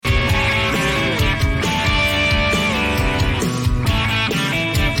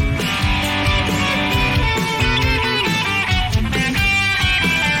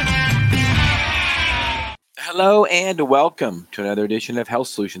and welcome to another edition of Health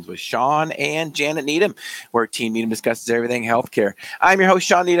Solutions with Shawn and Janet Needham, where Team Needham discusses everything healthcare. I'm your host,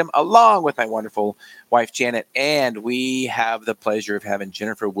 Shawn Needham, along with my wonderful wife, Janet, and we have the pleasure of having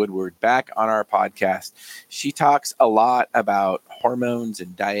Jennifer Woodward back on our podcast. She talks a lot about hormones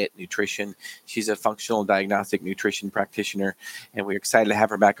and diet, nutrition. She's a functional diagnostic nutrition practitioner, and we're excited to have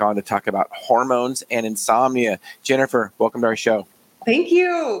her back on to talk about hormones and insomnia. Jennifer, welcome to our show. Thank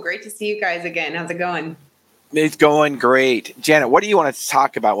you. Great to see you guys again. How's it going? It's going great. Janet, what do you want to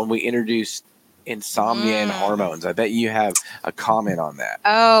talk about when we introduce insomnia and hormones? I bet you have a comment on that.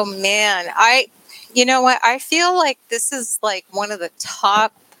 Oh, man. You know what? I feel like this is like one of the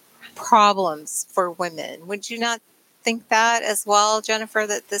top problems for women. Would you not think that as well, Jennifer,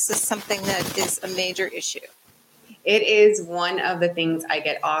 that this is something that is a major issue? It is one of the things I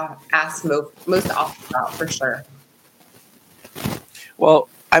get asked most often about, for sure. Well,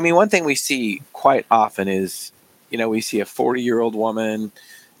 I mean, one thing we see quite often is, we see a 40-year-old woman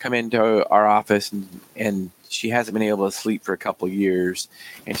come into our office and she hasn't been able to sleep for a couple of years,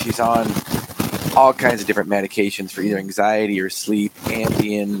 and she's on all kinds of different medications for either anxiety or sleep,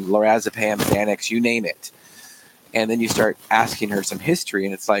 Ambien, lorazepam, Xanax, you name it. And then you start asking her some history,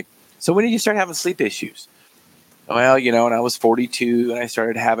 and it's like, so when did you start having sleep issues? Well, when I was 42 and I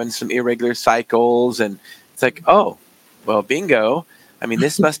started having some irregular cycles, and it's like, oh, well, bingo. I mean,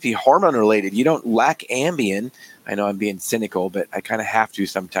 this must be hormone related. You don't lack Ambien. I know I'm being cynical, but I kind of have to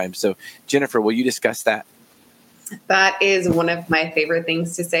sometimes. So, Jennifer, will you discuss that? That is one of my favorite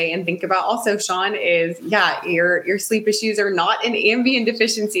things to say and think about also, Shawn, is, your sleep issues are not an Ambien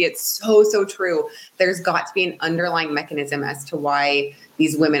deficiency. It's so true. There's got to be an underlying mechanism as to why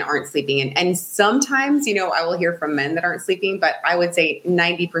these women aren't sleeping. And sometimes, I will hear from men that aren't sleeping, but I would say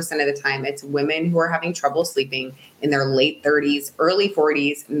 90% of the time it's women who are having trouble sleeping in their late 30s, early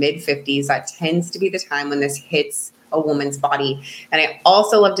 40s, mid 50s. That tends to be the time when this hits a woman's body. And I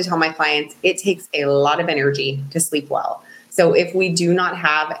also love to tell my clients, it takes a lot of energy to sleep well. So if we do not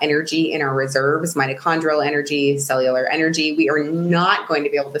have energy in our reserves, mitochondrial energy, cellular energy, we are not going to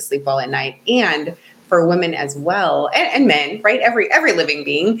be able to sleep well at night. And for women as well, and men, right? Every living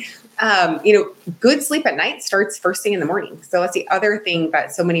being, good sleep at night starts first thing in the morning. So that's the other thing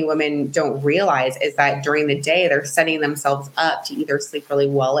that so many women don't realize, is that during the day, they're setting themselves up to either sleep really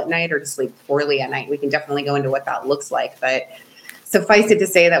well at night or to sleep poorly at night. We can definitely go into what that looks like, but suffice it to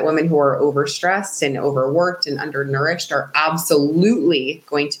say that women who are overstressed and overworked and undernourished are absolutely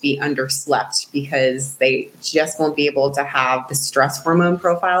going to be underslept, because they just won't be able to have the stress hormone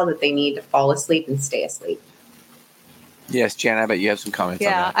profile that they need to fall asleep and stay asleep. Yes, Jan, I bet you have some comments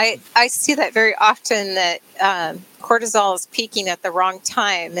on that. Yeah, I see that very often, that cortisol is peaking at the wrong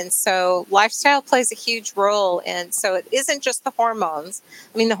time. And so lifestyle plays a huge role. And so it isn't just the hormones.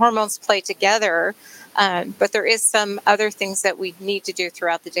 I mean, the hormones play together, but there is some other things that we need to do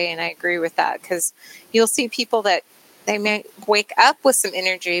throughout the day. And I agree with that, because you'll see people that they may wake up with some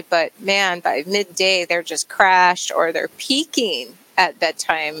energy, but man, by midday, they're just crashed, or they're peaking at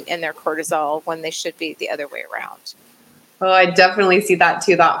bedtime in their cortisol when they should be the other way around. Oh, I definitely see that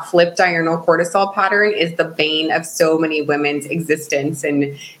too. That flipped diurnal cortisol pattern is the bane of so many women's existence.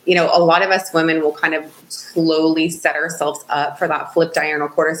 And, a lot of us women will kind of slowly set ourselves up for that flipped diurnal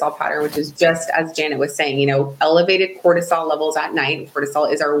cortisol pattern, which is just, as Janet was saying, elevated cortisol levels at night.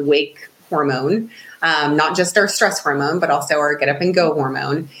 Cortisol is our wake hormone, not just our stress hormone, but also our get up and go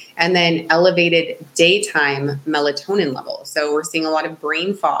hormone, and then elevated daytime melatonin levels. So we're seeing a lot of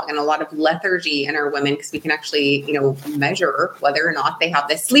brain fog and a lot of lethargy in our women, because we can actually, measure whether or not they have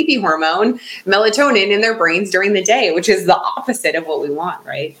this sleepy hormone, melatonin, in their brains during the day, which is the opposite of what we want,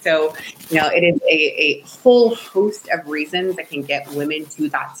 right? So, it is a whole host of reasons that can get women to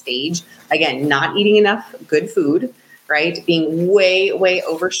that stage. Again, not eating enough good food, right? Being way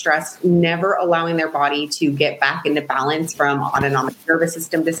overstressed, never allowing their body to get back into balance from autonomic nervous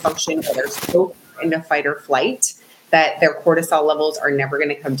system dysfunction, where they're so into fight or flight that their cortisol levels are never going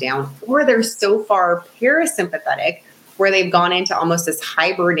to come down, or they're so far parasympathetic where they've gone into almost this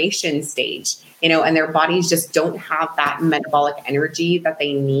hibernation stage, and their bodies just don't have that metabolic energy that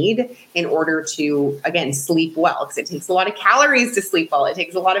they need in order to, again, sleep well. Because it takes a lot of calories to sleep well. It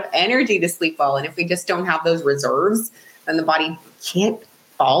takes a lot of energy to sleep well. And if we just don't have those reserves, then the body can't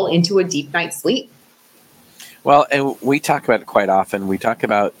fall into a deep night's sleep. Well, and we talk about it quite often. We talk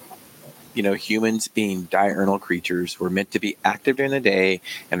about, humans being diurnal creatures. We're meant to be active during the day,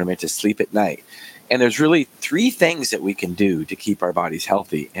 and we're meant to sleep at night. And there's really three things that we can do to keep our bodies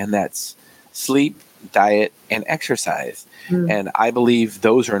healthy, and that's sleep, diet, and exercise. And I believe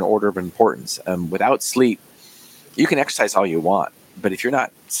those are in order of importance. Without sleep, you can exercise all you want, But if you're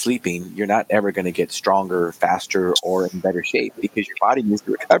not sleeping, you're not ever going to get stronger, faster, or in better shape, because your body needs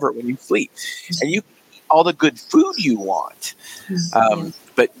to recover when you sleep. And you can eat all the good food you want.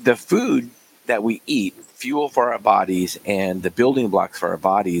 But the food that we eat, fuel for our bodies and the building blocks for our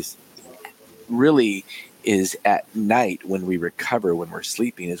bodies, really is at night when we recover, when we're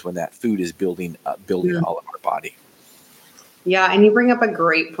sleeping, is when that food is building all of our body. Yeah, and you bring up a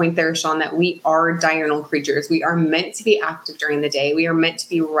great point there, Shawn, that we are diurnal creatures. We are meant to be active during the day. We are meant to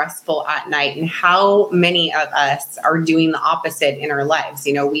be restful at night. And how many of us are doing the opposite in our lives?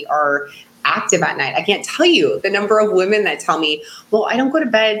 You know, we are active at night. I can't tell you the number of women that tell me, well, I don't go to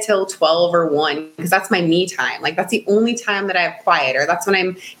bed till 12 or 1 because that's my me time. Like, that's the only time that I have quiet, or that's when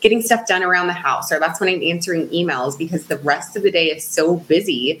I'm getting stuff done around the house, or that's when I'm answering emails, because the rest of the day is so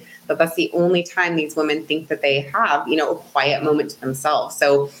busy that that's the only time these women think that they have, you know, a quiet moment to themselves.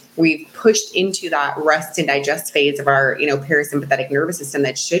 So we've pushed into that rest and digest phase of our, you know, parasympathetic nervous system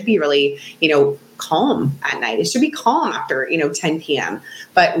that should be really, you know, calm at night. It should be calm after, you know, 10 p.m.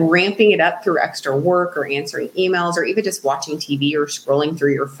 But ramping it up through extra work or answering emails or even just watching TV or scrolling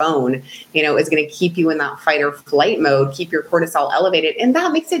through your phone, you know, is going to keep you in that fight or flight mode, keep your cortisol elevated. And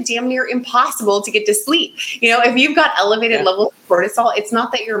that makes it damn near impossible to get to sleep. You know, if you've got elevated levels of cortisol, it's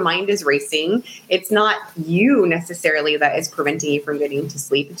not that your mind is racing. It's not you necessarily that is preventing you from getting to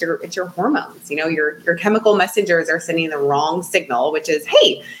sleep. It's your hormones. You know, your chemical messengers are sending the wrong signal, which is,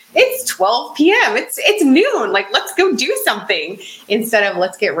 hey, it's 12 p.m. It's noon. Like, let's go do something, instead of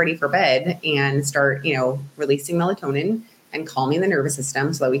let's get ready for bed and start, you know, releasing melatonin and calming the nervous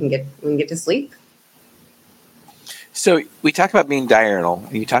system so that we can get to sleep. So we talk about being diurnal,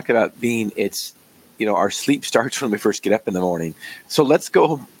 and you talk about being, it's, you know, our sleep starts when we first get up in the morning. So let's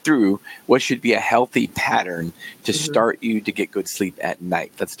go through what should be a healthy pattern to start you to get good sleep at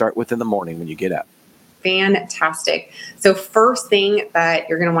night. Let's start with in the morning when you get up. Fantastic. So first thing that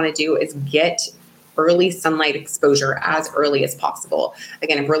you're going to want to do is get early sunlight exposure as early as possible.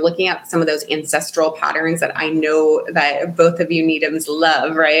 Again, if we're looking at some of those ancestral patterns that I know that both of you Needhams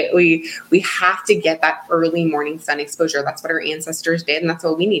love, right? We have to get that early morning sun exposure. That's what our ancestors did, and that's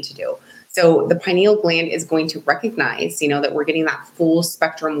what we need to do. So the pineal gland is going to recognize, you know, that we're getting that full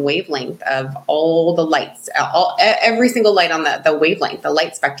spectrum wavelength of all the lights, every single light on the wavelength, the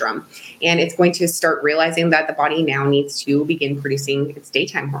light spectrum. And it's going to start realizing that the body now needs to begin producing its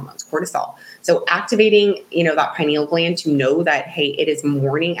daytime hormones, cortisol. So activating, you know, that pineal gland to know that, hey, it is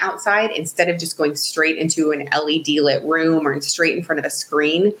morning outside, instead of just going straight into an LED lit room or straight in front of a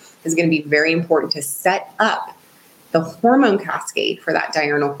screen, is going to be very important to set up the hormone cascade for that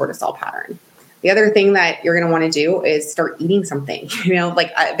diurnal cortisol pattern. The other thing that you're going to want to do is start eating something. You know,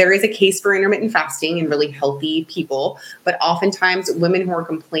 like there is a case for intermittent fasting in really healthy people, but oftentimes women who are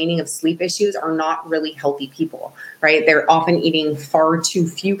complaining of sleep issues are not really healthy people, right? They're often eating far too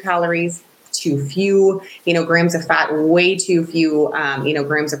few calories, too few, you know, grams of fat, way too few, you know,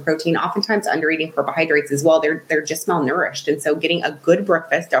 grams of protein, oftentimes under eating carbohydrates as well. They're just malnourished. And so getting a good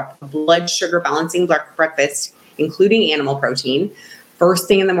breakfast, a blood sugar balancing breakfast, including animal protein, first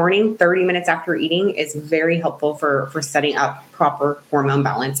thing in the morning, 30 minutes after eating, is very helpful for setting up proper hormone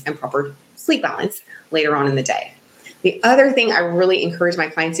balance and proper sleep balance later on in the day. The other thing I really encourage my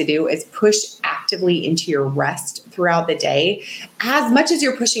clients to do is push actively into your rest throughout the day, as much as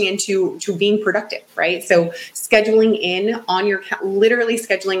you're pushing into being productive, right? So scheduling in on your, literally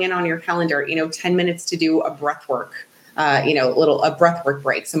scheduling in on your calendar, you know, 10 minutes to do a breath work, you know, a breath work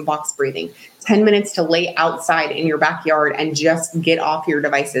break, some box breathing, 10 minutes to lay outside in your backyard and just get off your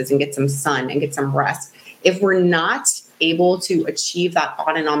devices and get some sun and get some rest. If we're not able to achieve that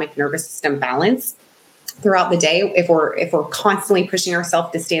autonomic nervous system balance throughout the day, if we're constantly pushing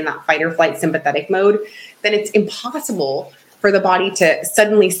ourselves to stay in that fight or flight sympathetic mode, then it's impossible for the body to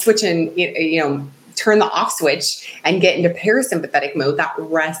suddenly switch and, you know, turn the off switch and get into parasympathetic mode, that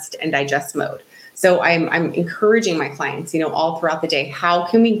rest and digest mode. So I'm encouraging my clients, you know, all throughout the day, how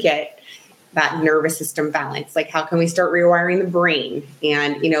can we get that nervous system balance? Like, how can we start rewiring the brain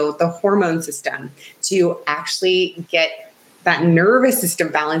and, you know, the hormone system to actually get that nervous system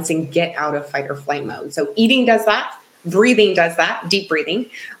balance and get out of fight or flight mode? So eating does that. Breathing does that. Deep breathing,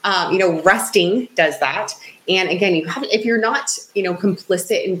 you know, resting does that. And again, if you're not, you know,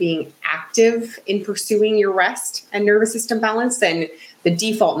 complicit in being active in pursuing your rest and nervous system balance, then the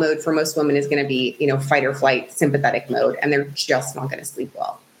default mode for most women is going to be, you know, fight or flight sympathetic mode, and they're just not going to sleep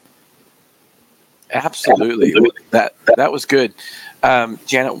well. Absolutely. That was good.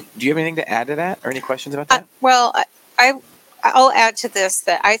 Janet, do you have anything to add to that, or any questions about that? Well, I'll add to this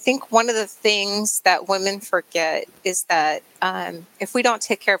that I think one of the things that women forget is that if we don't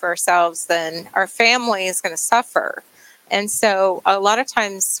take care of ourselves, then our family is going to suffer. And so a lot of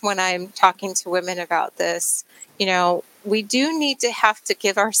times when I'm talking to women about this, we do need to have to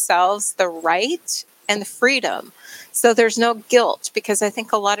give ourselves the right and the freedom. So there's no guilt, because I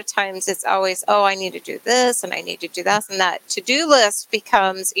think a lot of times it's always, oh, I need to do this and I need to do that. And that to-do list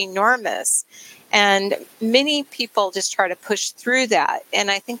becomes enormous. And many people just try to push through that. And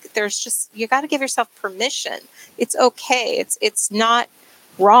I think there's just, you got to give yourself permission. It's okay. It's not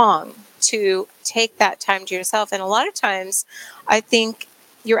wrong to take that time to yourself. And a lot of times I think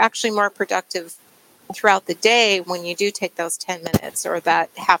you're actually more productive throughout the day when you do take those 10 minutes or that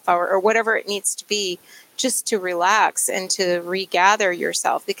half hour or whatever it needs to be, just to relax and to regather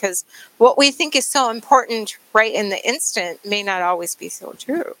yourself, because what we think is so important right in the instant may not always be so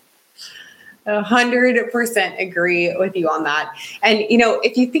true. 100% agree with you on that. And,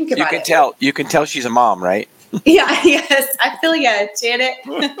 if you think about it, you can tell she's a mom, right? Yeah, yes, I feel you, Janet.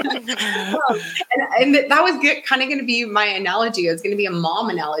 and that was kind of going to be my analogy. It was going to be a mom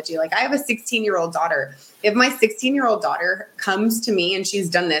analogy. Like, I have a 16-year-old daughter. If my 16-year-old daughter comes to me, and she's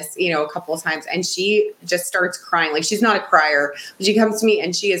done this, a couple of times, and she just starts crying, like, she's not a crier, but she comes to me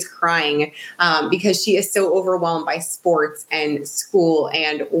and she is crying because she is so overwhelmed by sports and school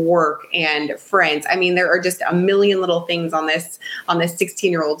and work and friends. I mean, there are just a million little things on this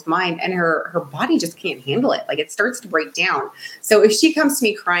 16-year-old's mind, and her body just can't handle it. Like, it starts to break down. So if she comes to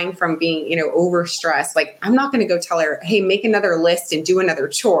me crying from being, overstressed, like, I'm not going to go tell her, hey, make another list and do another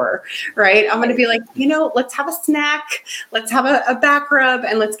chore, right? I'm going to be like, let's have a snack, let's have a back rub,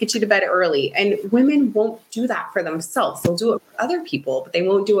 and let's get you to bed early. And women won't do that for themselves. They'll do it for other people, but they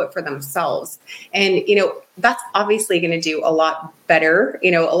won't do it for themselves. And, that's obviously going to do a lot better,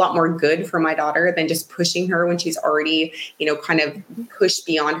 a lot more good for my daughter than just pushing her when she's already, kind of pushed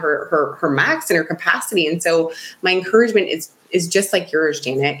beyond her max and her capacity. And so my encouragement is just like yours,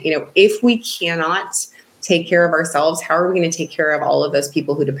 Janet. If we cannot take care of ourselves, how are we going to take care of all of those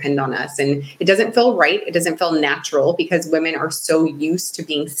people who depend on us? And it doesn't feel right. It doesn't feel natural, because women are so used to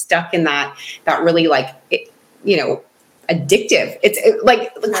being stuck in that really addictive. It's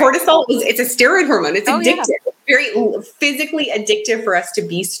like cortisol it's a steroid hormone. It's addictive. Yeah. It's very physically addictive for us to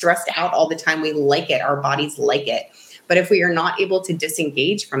be stressed out all the time. We like it. Our bodies like it. But if we are not able to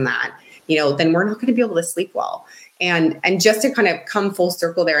disengage from that, then we're not going to be able to sleep well. And just to kind of come full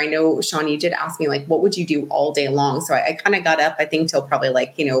circle there, I know, Shawn, you did ask me, like, what would you do all day long? So I kind of got up, I think, till probably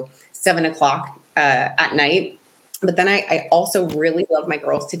 7:00 at night. But then I also really love my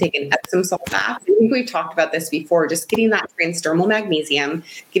girls to take an Epsom salt bath. I think we've talked about this before, just getting that transdermal magnesium,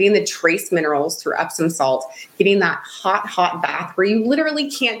 getting the trace minerals through Epsom salt, getting that hot bath where you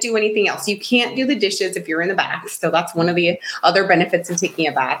literally can't do anything else. You can't do the dishes if you're in the bath. So that's one of the other benefits of taking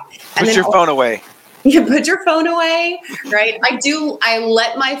a bath. And Put your phone away. You put your phone away, right? I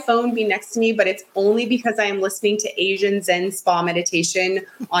let my phone be next to me, but it's only because I am listening to Asian Zen spa meditation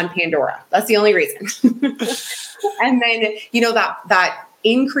on Pandora. That's the only reason. And then, that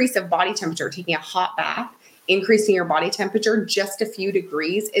increase of body temperature, taking a hot bath, increasing your body temperature just a few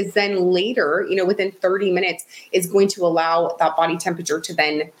degrees, is then later, within 30 minutes, is going to allow that body temperature to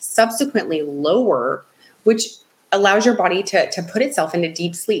then subsequently lower, which allows your body to put itself into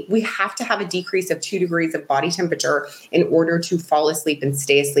deep sleep. We have to have a decrease of 2 degrees of body temperature in order to fall asleep and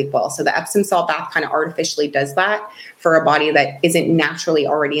stay asleep well. So the Epsom salt bath kind of artificially does that for a body that isn't naturally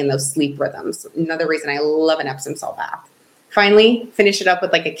already in those sleep rhythms. Another reason I love an Epsom salt bath. Finally, finish it up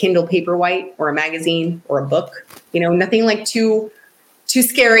with like a Kindle Paperwhite or a magazine or a book. Nothing like too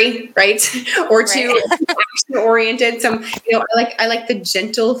scary, right? Or too action oriented. Some, I like the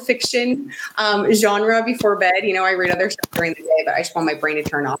gentle fiction genre before bed. I read other stuff during the day, but I just want my brain to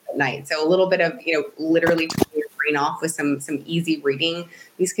turn off at night. So a little bit of, literally turning your brain off with some easy reading.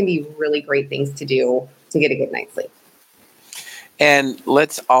 These can be really great things to do to get a good night's sleep. And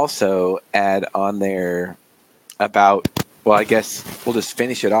let's also add on there about, well, I guess we'll just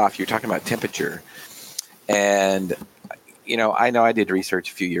finish it off. You're talking about temperature. And I know I did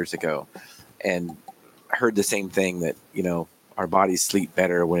research a few years ago and heard the same thing that, our bodies sleep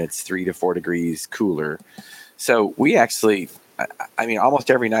better when it's 3 to 4 degrees cooler. So we actually,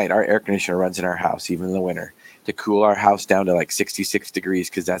 almost every night our air conditioner runs in our house, even in the winter, to cool our house down to like 66 degrees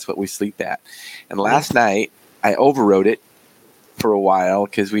because that's what we sleep at. And last night I overrode it for a while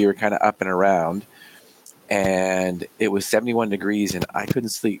because we were kind of up and around, and it was 71 degrees and I couldn't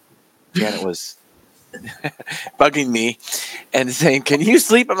sleep. Janet was bugging me and saying, can you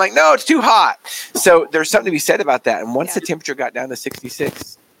sleep? I'm like, no, it's too hot. So there's something to be said about that. And once the temperature got down to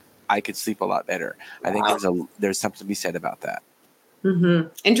 66, I could sleep a lot better. I think there's something to be said about that. Mm-hmm.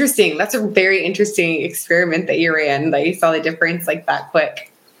 Interesting. That's a very interesting experiment that you ran, that you saw the difference like that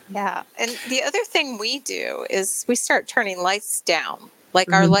quick. Yeah. And the other thing we do is we start turning lights down.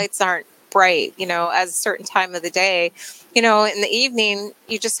 Like our lights aren't bright, at a certain time of the day. In the evening,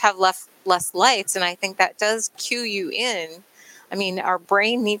 you just have less lights. And I think that does cue you in. I mean, our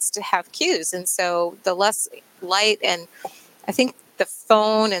brain needs to have cues. And so the less light, and I think the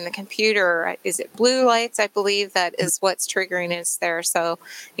phone and the computer, is it blue lights? I believe that is what's triggering us there. So,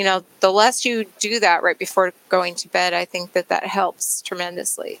 the less you do that right before going to bed, I think that helps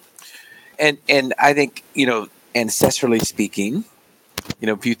tremendously. And I think, ancestrally speaking,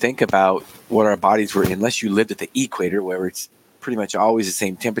 if you think about what our bodies were, unless you lived at the equator where it's pretty much always the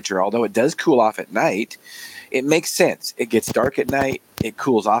same temperature, although it does cool off at night, it makes sense. It gets dark at night, it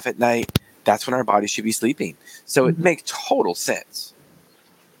cools off at night. That's when our bodies should be sleeping. So it makes total sense.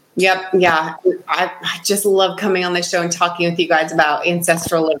 Yep. Yeah. I just love coming on the show and talking with you guys about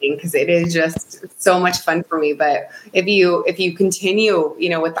ancestral living, because it is just so much fun for me. But if you continue,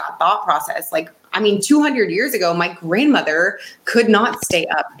 with that thought process, 200 years ago, my grandmother could not stay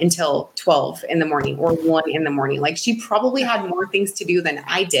up until 12 in the morning or 1 in the morning. Like, she probably had more things to do than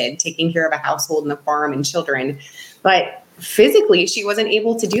I did, taking care of a household and a farm and children. But physically, she wasn't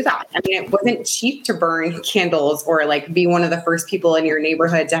able to do that. I mean, it wasn't cheap to burn candles or be one of the first people in your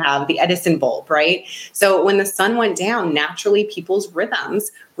neighborhood to have the Edison bulb, right? So when the sun went down, naturally people's rhythms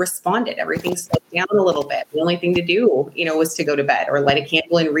responded. Everything slowed down a little bit. The only thing to do, was to go to bed or light a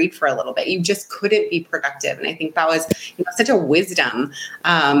candle and read for a little bit. You just couldn't be productive. And I think that was such a wisdom.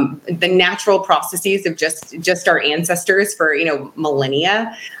 The natural processes of just our ancestors for,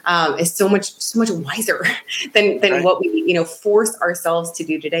 millennia is so much wiser than right. What we, force ourselves to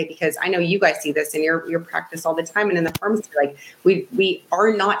do today. Because I know you guys see this in your practice all the time. And in the pharmacy, we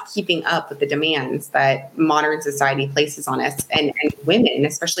are not keeping up with the demands that modern society places on us, and women,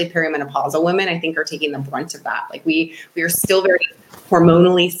 especially perimenopausal women, I think, are taking the brunt of that. We are still very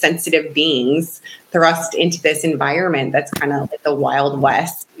hormonally sensitive beings thrust into this environment that's kind of like the Wild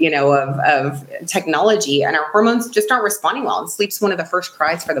West, of technology, and our hormones just aren't responding well. And sleep's one of the first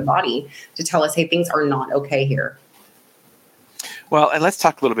cries for the body to tell us, hey, things are not okay here. Well, and let's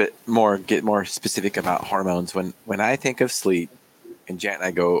talk a little bit more, get more specific about hormones. When I think of sleep, and Jan and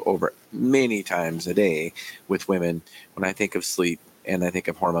I go over many times a day with women, when I think of sleep and I think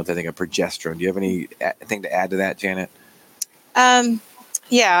of hormones, I think of progesterone. Do you have anything to add to that, Janet?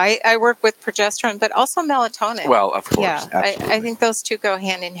 Yeah, I work with progesterone, but also melatonin. Well, of course. Yeah, I think those two go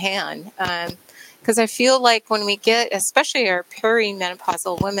hand in hand. Because I feel like when we get, especially our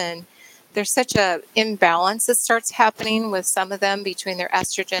perimenopausal women, there's such a imbalance that starts happening with some of them between their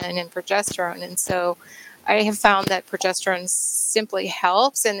estrogen and progesterone. And so I have found that progesterone simply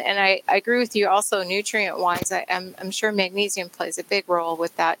helps. And I agree with you also, nutrient-wise, I'm sure magnesium plays a big role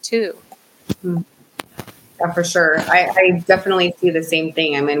with that too. Yeah, for sure. I definitely see the same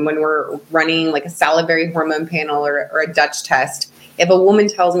thing. I mean, when we're running like a salivary hormone panel or a Dutch test, if a woman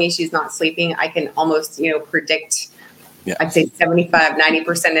tells me she's not sleeping, I can almost, predict, I'd say 75,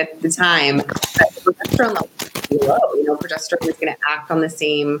 90% of the time that the progesterone level is low. Progesterone is going to act on the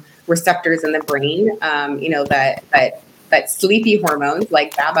same receptors in the brain, that sleepy hormones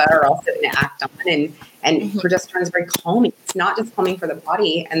like GABA are also going to act on. And progesterone is very calming. It's not just calming for the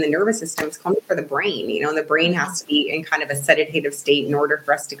body and the nervous system, it's calming for the brain, and the brain has to be in kind of a sedative state in order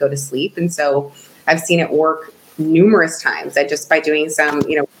for us to go to sleep. And so I've seen it work numerous times that just by doing some,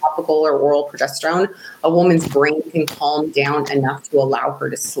 topical or oral progesterone, a woman's brain can calm down enough to allow her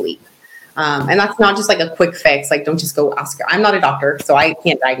to sleep. And that's not just like a quick fix. Don't just go ask her. I'm not a doctor, so I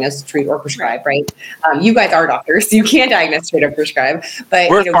can't diagnose, treat, or prescribe, right? You guys are doctors, so you can diagnose, treat, or prescribe. But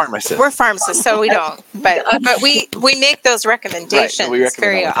we're pharmacists. We're pharmacists, so we don't. But we make those recommendations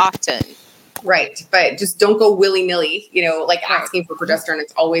very often. Right. But just don't go willy-nilly, asking for progesterone.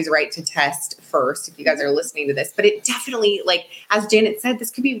 It's always right to test first if you guys are listening to this. But it definitely, as Janet said,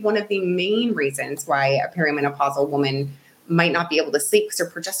 this could be one of the main reasons why a perimenopausal woman might not be able to sleep, because their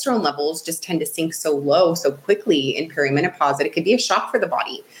progesterone levels just tend to sink so low so quickly in perimenopause that it could be a shock for the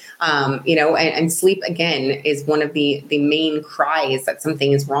body. And sleep, again, is one of the main cries that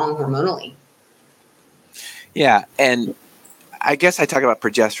something is wrong hormonally. Yeah. And I guess I talk about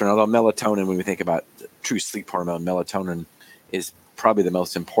progesterone, although melatonin, when we think about the true sleep hormone, melatonin is probably the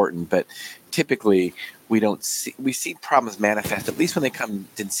most important. But typically, we see problems manifest, at least when they come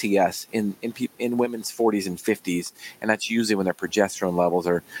to see us, in women's 40s and 50s, and that's usually when their progesterone levels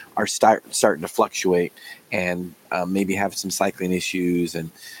are starting to fluctuate, and maybe have some cycling issues,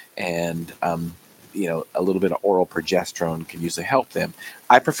 and a little bit of oral progesterone can usually help them.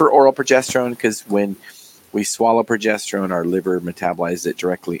 I prefer oral progesterone because when we swallow progesterone, our liver metabolizes it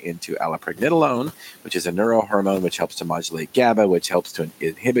directly into allopregnanolone, which is a neurohormone, which helps to modulate GABA, which helps to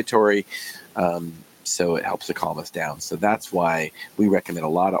inhibitory. So it helps to calm us down. So that's why we recommend a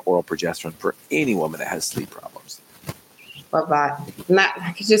lot of oral progesterone for any woman that has sleep problems. Love that. And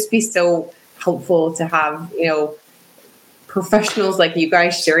that could just be so helpful to have, professionals like you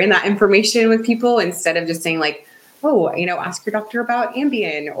guys sharing that information with people instead of just saying like, oh, ask your doctor about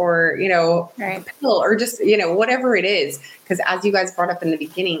Ambien or, a pill or just, whatever it is. Because as you guys brought up in the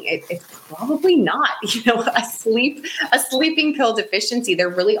beginning, it's probably not, a sleeping pill deficiency. There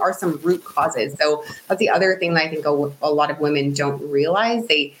really are some root causes. So that's the other thing that I think a lot of women don't realize.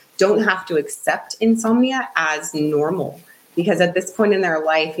 They don't have to accept insomnia as normal. Because at this point in their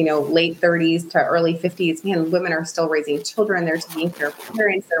life, late 30s to early 50s, man, women are still raising children. They're taking care of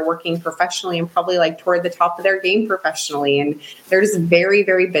parents. They're working professionally and probably like toward the top of their game professionally. And they're just very,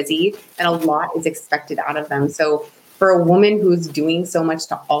 very busy and a lot is expected out of them. So for a woman who's doing so much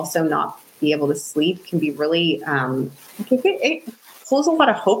to also not be able to sleep can be really, it pulls a lot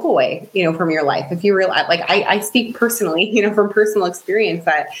of hope away, from your life. If you realize, like I speak personally, from personal experience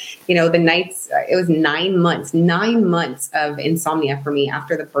that, the nights, it was 9 months of insomnia for me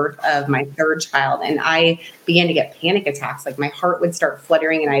after the birth of my third child. And I began to get panic attacks. Like my heart would start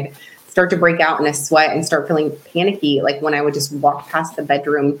fluttering and I'd start to break out in a sweat and start feeling panicky. Like when I would just walk past the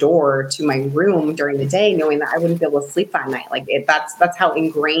bedroom door to my room during the day, knowing that I wouldn't be able to sleep that night. Like that's how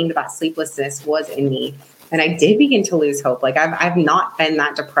ingrained that sleeplessness was in me. And I did begin to lose hope. Like I've not been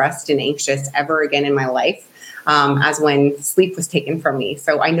that depressed and anxious ever again in my life as when sleep was taken from me.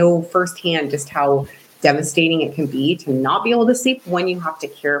 So I know firsthand just how devastating it can be to not be able to sleep when you have to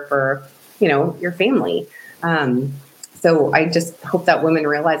care for, your family. So I just hope that women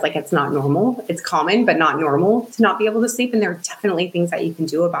realize like it's not normal. It's common, but not normal to not be able to sleep. And there are definitely things that you can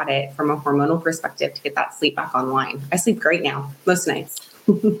do about it from a hormonal perspective to get that sleep back online. I sleep great now, most nights.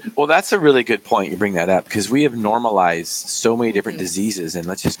 Well, that's a really good point. You bring that up because we have normalized so many different diseases, and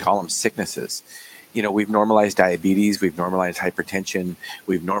let's just call them sicknesses. We've normalized diabetes, we've normalized hypertension,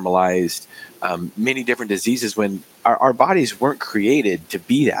 we've normalized many different diseases when our bodies weren't created to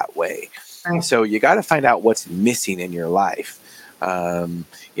be that way. Right. So you got to find out what's missing in your life. Same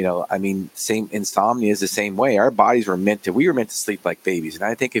insomnia is the same way. Our bodies we were meant to sleep like babies. And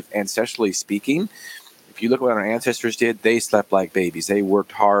I think if ancestrally speaking, if you look at what our ancestors did, they slept like babies. They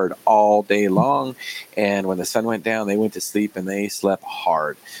worked hard all day long. And when the sun went down, they went to sleep and they slept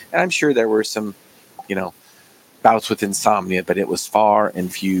hard. And I'm sure there were some, bouts with insomnia, but it was far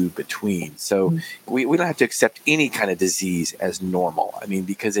and few between. So we don't have to accept any kind of disease as normal.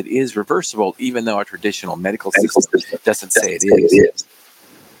 Because it is reversible, even though our traditional medical system doesn't say it is.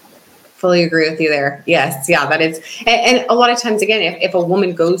 Fully agree with you there. Yes. Yeah, that is. And a lot of times, again, if a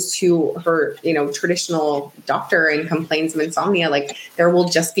woman goes to her, traditional doctor and complains of insomnia, like there will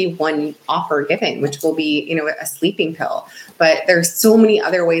just be one offer given, which will be, a sleeping pill. But there's so many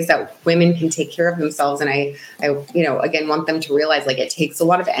other ways that women can take care of themselves. And I again, want them to realize like it takes a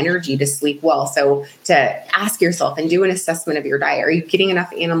lot of energy to sleep well. So to ask yourself and do an assessment of your diet. Are you getting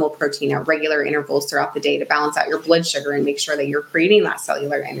enough animal protein at regular intervals throughout the day to balance out your blood sugar and make sure that you're creating that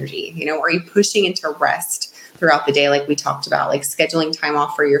cellular energy? Are you pushing into rest throughout the day, like we talked about, like scheduling time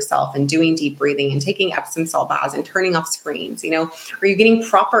off for yourself and doing deep breathing and taking Epsom salt baths and turning off screens? Are you getting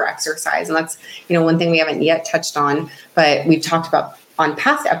proper exercise? And that's, one thing we haven't yet touched on, but we've talked about on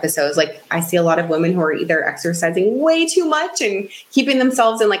past episodes. Like I see a lot of women who are either exercising way too much and keeping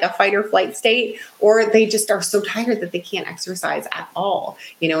themselves in like a fight or flight state, or they just are so tired that they can't exercise at all.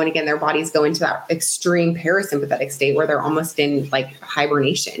 And again, their bodies go into that extreme parasympathetic state where they're almost in like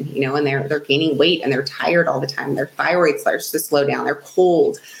hibernation, and they're gaining weight and they're tired all the time. Their thyroid starts to slow down. They're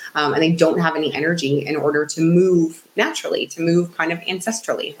cold. And they don't have any energy in order to move naturally, to move kind of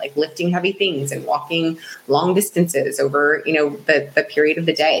ancestrally, like lifting heavy things and walking long distances over, the period of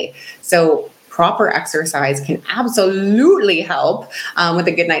the day. So proper exercise can absolutely help with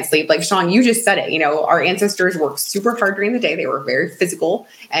a good night's sleep. Like Shawn, you just said it, our ancestors worked super hard during the day. They were very physical.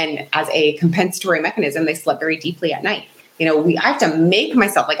 And as a compensatory mechanism, they slept very deeply at night. I have to make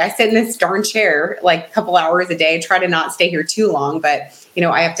myself, like I sit in this darn chair, like a couple hours a day, try to not stay here too long, but,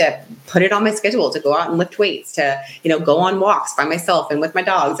 I have to put it on my schedule to go out and lift weights, to, go on walks by myself and with my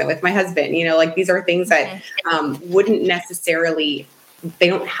dogs and with my husband. Like these are things that wouldn't necessarily, they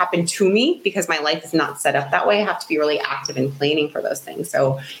don't happen to me because my life is not set up that way. I have to be really active in planning for those things.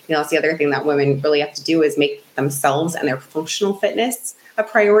 So, that's the other thing that women really have to do is make themselves and their functional fitness a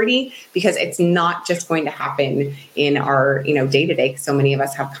priority, because it's not just going to happen in our, day-to-day, because so many of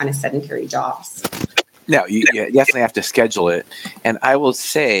us have kind of sedentary jobs. No, you definitely have to schedule it. And I will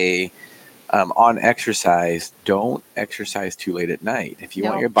say, on exercise, don't exercise too late at night. If you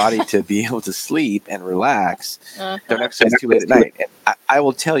want your body to be able to sleep and relax, don't exercise too late at night. And I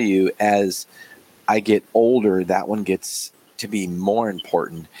will tell you, as I get older, that one gets to be more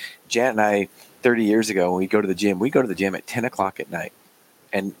important. Jan and I, 30 years ago, when we go to the gym at 10 o'clock at night.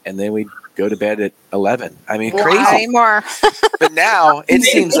 And then we go to bed at 11. I mean, crazy. More. But now it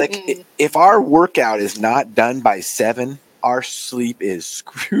seems like if our workout is not done by 7, our sleep is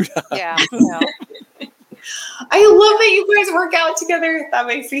screwed up. Yeah. I love that you guys work out together. That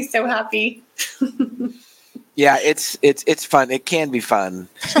makes me so happy. Yeah, it's fun. It can be fun.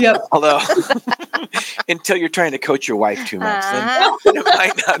 Yep. Although until you're trying to coach your wife too much, then it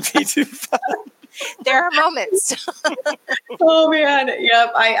might not be too fun. There are moments. Oh man.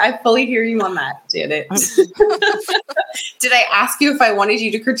 Yep. I fully hear you on that, Janet. Did I ask you if I wanted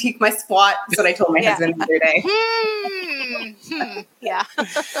you to critique my squat? That's what I told my husband the other day. Yeah.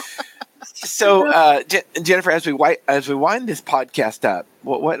 So, Jennifer, as we wind this podcast up,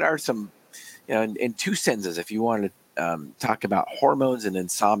 what are some, in 2 sentences, if you wanted to talk about hormones and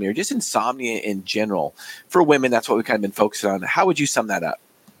insomnia, or just insomnia in general for women, that's what we've kind of been focused on. How would you sum that up?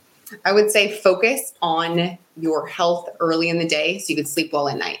 I would say focus on your health early in the day so you can sleep well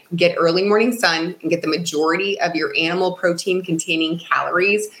at night. Get early morning sun and get the majority of your animal protein containing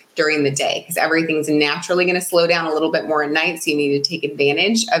calories during the day, because everything's naturally going to slow down a little bit more at night. So you need to take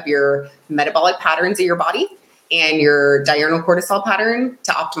advantage of your metabolic patterns of your body and your diurnal cortisol pattern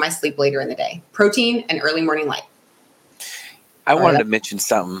to optimize sleep later in the day. Protein and early morning light. I wanted to mention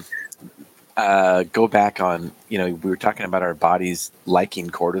something. Go back on, we were talking about our bodies liking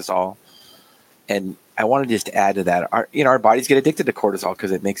cortisol, and I wanted just to add to that. Our bodies get addicted to cortisol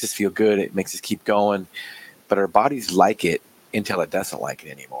because it makes us feel good. It makes us keep going, but our bodies like it until it doesn't like it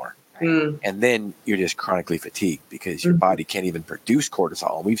anymore. Right? And then you're just chronically fatigued because your body can't even produce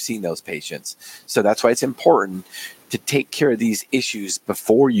cortisol. And we've seen those patients. So that's why it's important to take care of these issues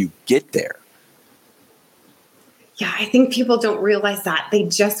before you get there. Yeah, I think people don't realize that. They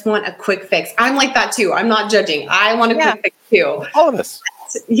just want a quick fix. I'm like that too. I'm not judging. I want a quick fix too. All of us.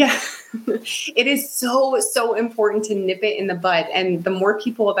 Yeah. It is so important to nip it in the bud. And the more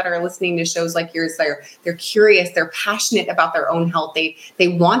people that are listening to shows like yours, they're curious, they're passionate about their own health. They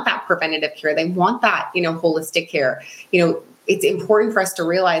want that preventative care. They want that, holistic care. It's important for us to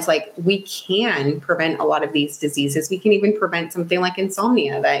realize we can prevent a lot of these diseases. We can even prevent something like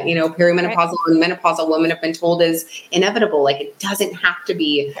insomnia that, perimenopausal and menopausal women have been told is inevitable. It doesn't have to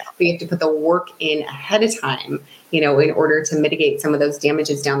be, we have to put the work in ahead of time, in order to mitigate some of those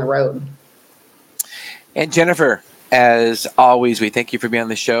damages down the road. And Jennifer, as always, we thank you for being on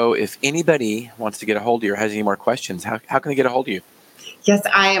the show. If anybody wants to get a hold of you or has any more questions, how can they get a hold of you? Yes,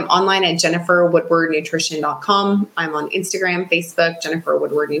 I am online at JenniferWoodwardNutrition.com. I'm on Instagram, Facebook, Jennifer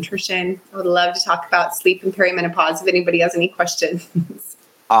Woodward Nutrition. I would love to talk about sleep and perimenopause if anybody has any questions.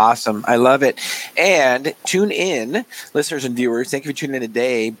 Awesome. I love it. And tune in, listeners and viewers. Thank you for tuning in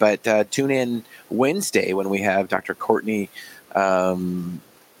today, but tune in Wednesday when we have Dr. Courtney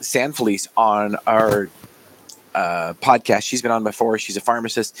Sanfelice on our podcast. She's been on before. She's a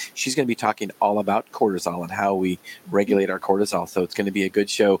pharmacist. She's going to be talking all about cortisol and how we regulate our cortisol. So it's going to be a good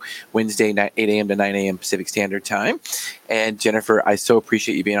show Wednesday, 8 a.m. to 9 a.m. Pacific Standard Time. And Jennifer, I so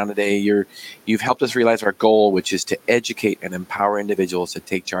appreciate you being on today. You've helped us realize our goal, which is to educate and empower individuals to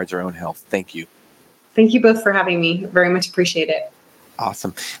take charge of their own health. Thank you. Thank you both for having me. Very much appreciate it.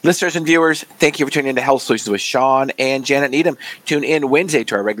 Awesome. Listeners and viewers, thank you for tuning in to Health Solutions with Shawn and Janet Needham. Tune in Wednesday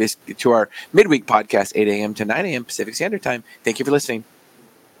to our midweek podcast, 8 a.m. to 9 a.m. Pacific Standard Time. Thank you for listening.